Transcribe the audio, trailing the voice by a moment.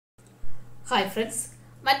Hi friends,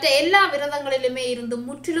 மற்ற எல்லா விரதங்களிலுமே இருந்து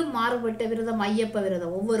முற்றிலும் மாறுபட்ட விரதம் ஐயப்ப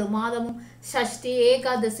விரதம். ஒவ்வொரு மாதமும் சஷ்டி,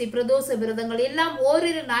 ஏகாதசி, பிரதோஷ விரதங்கள் எல்லாம்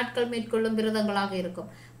ஓரிரு நாட்கள் மேற்கொள்ளும் விரதங்களாக இருக்கும்.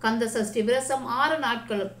 கந்த சஷ்டி விரதம் 6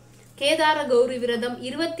 நாட்களும், கேதார கௌரி விரதம்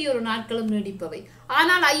 21 நாட்களும் நீடிப்பவை.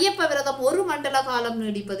 ஆனால் ஐயப்ப விரதம் 1 மண்டல காலம்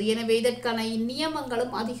நீடிப்பது. எனவே இதற்கான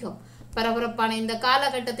நியமங்களும் அதிகம். பரபரப்பான இந்த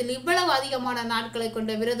காலகட்டத்தில் இவ்வளவு அதிகமான நாட்களை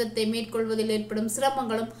கொண்ட விரதத்தை மேற்கொள்வதில் ஏற்படும்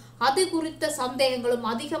சிரமங்களும் அது குறித்த சந்தேகங்களும்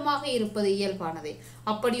அதிகமாக இருப்பது இயல்பானதே.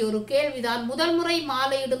 அப்படி ஒரு கேள்விதான், முதல் முறை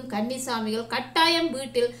மாலையிடும் கன்னிசாமிகள் கட்டாயம்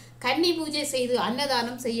வீட்டில் கன்னி பூஜை செய்து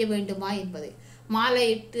அன்னதானம் செய்ய வேண்டுமா என்பது.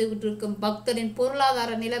 மாலையிட்டிருக்கும் பக்தரின்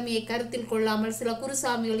பொருளாதார நிலைமையை கருத்தில் கொள்ளாமல் சில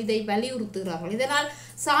குருசாமிகள் இதை வலியுறுத்துகிறார்கள். இதனால்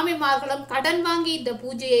சாமிமார்களும் கடன் வாங்கி இந்த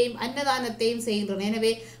பூஜையையும் அன்னதானத்தையும் செய்கின்றனர்.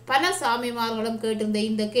 எனவே பல சாமிமார்களும் கேட்டிருந்த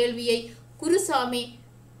இந்த கேள்வியை குருசாமி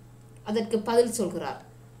அதற்கு பதில் சொல்கிறார்.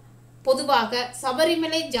 பொதுவாக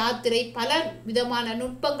சபரிமலை ஜாத்திரை பல விதமான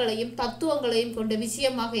நுட்பங்களையும் தத்துவங்களையும் கொண்ட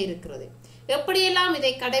விஷயமாக இருக்கிறது. எப்படியெல்லாம்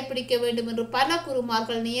இதை கடைபிடிக்க வேண்டும் என்று பல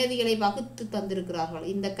குருமார்கள் நியதிகளை வகுத்து தந்திருக்கிறார்கள்.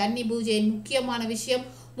 இந்த கன்னி பூஜையின் முக்கியமான விஷயம்,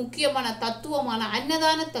 முக்கியமான தத்துவமான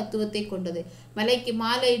அன்னதான தத்துவத்தை கொண்டது. மலைக்கு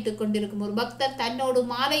மாலையிட்டு கொண்டிருக்கும் ஒரு பக்தர் தன்னோடு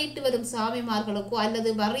மாலையிட்டு வரும் சாமிமார்களுக்கோ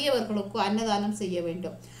அல்லது வறியவர்களுக்கோ அன்னதானம் செய்ய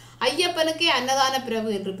வேண்டும். ஐயப்பனுக்கே அன்னதான பிரபு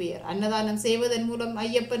என்று பெயர். அன்னதானம் செய்வதன் மூலம்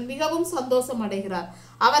ஐயப்பன் மிகவும் சந்தோஷம் அடைகிறார்.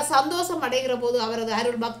 அவர் சந்தோஷம் அடைகிற போது அவரது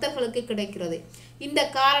அருள் பக்தர்களுக்கு கிடைக்கிறது. இந்த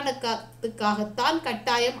காரணத்துக்காகத்தான்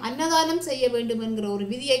கட்டாயம் அன்னதானம் செய்ய வேண்டும் என்கிற ஒரு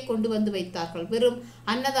விதியை கொண்டு வந்து வைத்தார்கள். வெறும்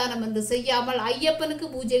அன்னதானம் என்று செய்யாமல் ஐயப்பனுக்கு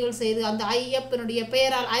பூஜைகள் செய்து அந்த ஐயப்பனுடைய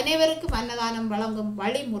பெயரால் அனைவருக்கும் அன்னதானம் வழங்கும்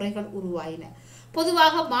வழிமுறைகள் உருவாயின.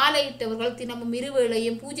 பொதுவாக மாலையிட்டவர்கள் தினமும்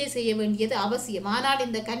இருவேளையும் பூஜை செய்ய வேண்டியது அவசியம். ஆனால்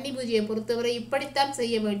இந்த கன்னி பூஜையை பொறுத்தவரை இப்படித்தான்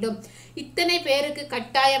செய்ய வேண்டும், இத்தனை பேருக்கு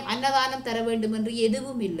கட்டாயம் அன்னதானம் தர வேண்டும் என்று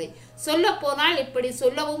எதுவும் இல்லை. சொல்ல போனால் இப்படி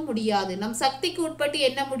சொல்லவும் முடியாது. நம் சக்திக்கு உட்பட்டு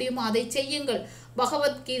என்ன முடியுமோ அதை செய்யுங்கள்.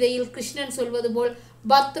 பகவத்கீதையில் கிருஷ்ணன் சொல்வது போல்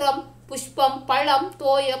பத்ரம், புஷ்பம், பழம்,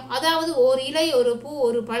 தோயம், அதாவது ஓர் இலை, ஒரு பூ,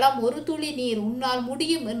 ஒரு பழம், ஒரு துளி நீர் உன்னால்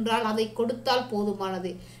முடியும் என்றால் அதை கொடுத்தால்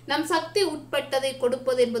போதுமானது. நம் சக்தி உட்பட்டதை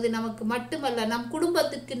கொடுப்பது என்பது நமக்கு மட்டுமல்ல, நம்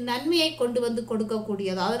குடும்பத்துக்கு நன்மையை கொண்டு வந்து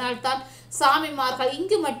கொடுக்கக்கூடியது. அதனால்தான் சாமிமார்கள்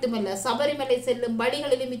இங்கு மட்டுமல்ல சபரிமலை செல்லும்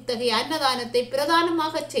வழிகளிலும் இத்தகைய அன்னதானத்தை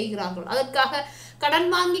பிரதானமாக செய்கிறார்கள். அதற்காக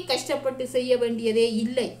கடன் வாங்கி கஷ்டப்பட்டு செய்ய வேண்டியதே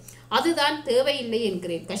இல்லை. அதுதான் தேவையில்லை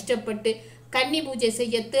என்கிறேன். கஷ்டப்பட்டு கன்னி பூஜை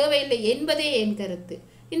செய்ய தேவையில்லை என்பதே என் கருத்து.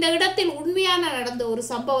 இந்த இடத்தில் உண்மையான நடந்த ஒரு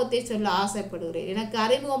சம்பவத்தை சொல்ல ஆசைப்படுகிறேன். எனக்கு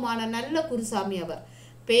அறிமுகமான நல்ல குருசாமி அவர்.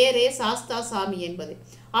 பெயரே சாஸ்தா சாமி என்பது.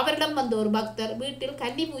 அவரிடம் வந்த ஒரு பக்தர் வீட்டில்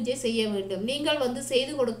கன்னி பூஜை செய்ய வேண்டும், நீங்கள் வந்து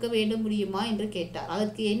செய்து கொடுக்க வேண்டும் முடியுமா என்று கேட்டார்.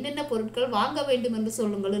 அதற்கு என்னென்ன பொருட்கள் வாங்க வேண்டும் என்று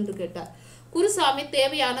சொல்லுங்கள் என்று கேட்டார். குருசாமி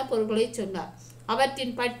தேவையான பொருட்களை சொன்னார்.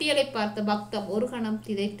 அவற்றின் பட்டியலை பார்த்த பக்தர் ஒரு கணம்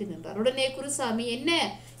திகைத்து நின்றார். உடனே குருசாமி, என்ன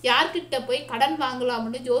யார்கிட்ட போய் கடன்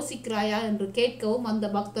வாங்கலாம்னு யோசிக்கிறாயா என்று கேட்கவும் அந்த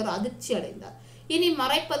பக்தர் அதிர்ச்சி அடைந்தார். இனி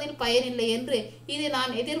மறைப்பதில் பயனில்லை என்று, இது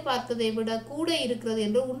நான் எதிர்பார்த்ததை விட கூட இருக்கிறது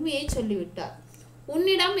என்று உண்மையை சொல்லிவிட்டார்.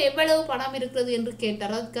 உன்னிடம் எவ்வளவு பணம் இருக்கிறது என்று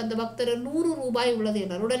கேட்டார். அதுக்கு அந்த பக்தர் 100 ரூபாய் உள்ளது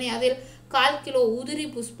என்றார். உடனே அதில் 1/4 கிலோ உதிரி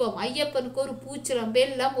புஷ்பம், ஐயப்பனுக்கு ஒரு பூச்சிரம்,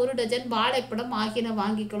 வெல்லம், 1 டஜன் வாழைப்படம் ஆகியன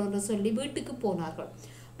வாங்கிக்கொள் என்று சொல்லி வீட்டுக்கு போனார்கள்.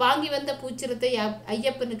 வாங்கி வந்த பூச்சிரத்தை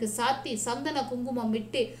ஐயப்பனுக்கு சாத்தி சந்தன குங்குமம்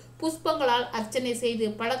விட்டு புஷ்பங்களால் அர்ச்சனை செய்து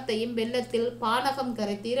பழத்தையும் வெல்லத்தில் பானகம்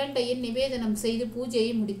கரைத்து 2ஐயும் நிவேதனம் செய்து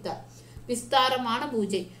பூஜையை முடித்தார். விஸ்தாரமான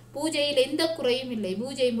பூஜை. பூஜையில் எந்த குறையும் இல்லை.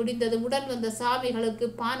 பூஜை முடிந்தது உடன் வந்த சாமிகளுக்கு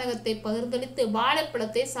பானகத்தை பகிர்ந்தளித்து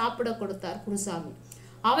வாழைப்பழத்தை சாப்பிட கொடுத்தார் குருசாமி.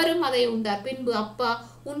 அவரும் அதை உண்டார். பின்பு, அப்பா,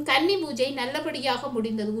 உன் கன்னி பூஜை நல்லபடியாக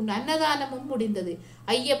முடிந்தது, உன் அன்னதானமும் முடிந்தது.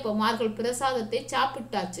 ஐயப்பமார்கள் பிரசாதத்தை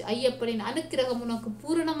சாப்பிட்டாச்சு. ஐயப்பனின் அனுக்கிரகம் உனக்கு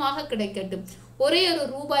பூரணமாக கிடைக்கட்டும். ஒரே 1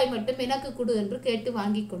 ரூபாய் மட்டும் எனக்கு கொடு என்று கேட்டு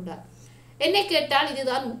வாங்கி கொண்டார். என்னை கேட்டால்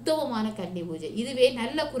இதுதான் உத்தமமான கன்னி பூஜை. இதுவே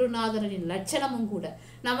நல்ல குருநாதரின் லட்சணமும் கூட.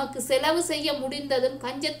 நமக்கு செலவு செய்ய முடிந்ததும்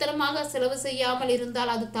கஞ்சத்தனமாக செலவு செய்யாமல்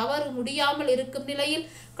இருந்தால் அது தவறு. முடியாமல் இருக்கும் நிலையில்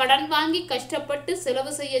கடன் வாங்கி கஷ்டப்பட்டு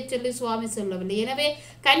செலவு செய்ய சொல்லி சுவாமி சொல்லவில்லை. எனவே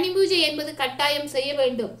கன்னி பூஜை என்பது கட்டாயம் செய்ய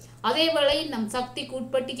வேண்டும். அதே வேளையில் நம் சக்திக்கு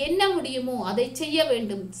உட்பட்டு என்ன முடியுமோ அதை செய்ய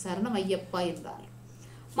வேண்டும். சரணம் ஐயப்பா என்றார்.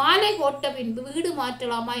 மாலை போட்ட பின்பு வீடு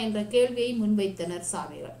மாற்றலாமா என்ற கேள்வியை முன்வைத்தனர்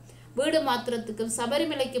சாமிகள். வீடு மாத்திரத்துக்கும்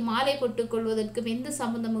சபரிமலைக்கு மாலை போட்டுக் கொள்வதற்கும் எந்த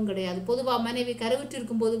சம்பந்தமும் கிடையாது. பொதுவாக மனைவி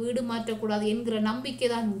கருவுற்றிருக்கும் போது வீடு மாற்றக்கூடாது என்கிற நம்பிக்கை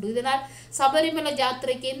தான் உண்டு. இதனால் சபரிமலை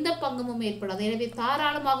ஜாத்திரைக்கு எந்த பங்கமும் ஏற்படாது. எனவே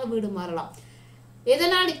தாராளமாக வீடு மாறலாம்.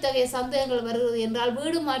 எதனால் இத்தகைய சந்தேகங்கள் வருகிறது என்றால்,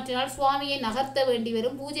 வீடு மாற்றினால் சுவாமியை நகர்த்த வேண்டி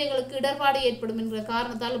வரும், பூஜைகளுக்கு இடர்பாடு ஏற்படும் என்கிற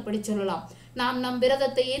காரணத்தால் இப்படி சொல்லலாம். நாம் நம்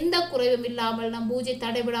விரதத்தை எந்த குறைவும் இல்லாமல் நம் பூஜை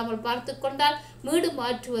தடைபடாமல் பார்த்து கொண்டால் வீடு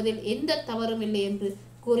மாற்றுவதில் எந்த தவறும் இல்லை என்று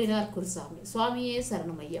கூறினார் குருசாமி. சுவாமியே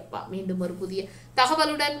சரணம் ஐயப்பா. மீண்டும் ஒரு புதிய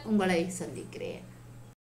தகவலுடன் உங்களை சந்திக்கிறேன்.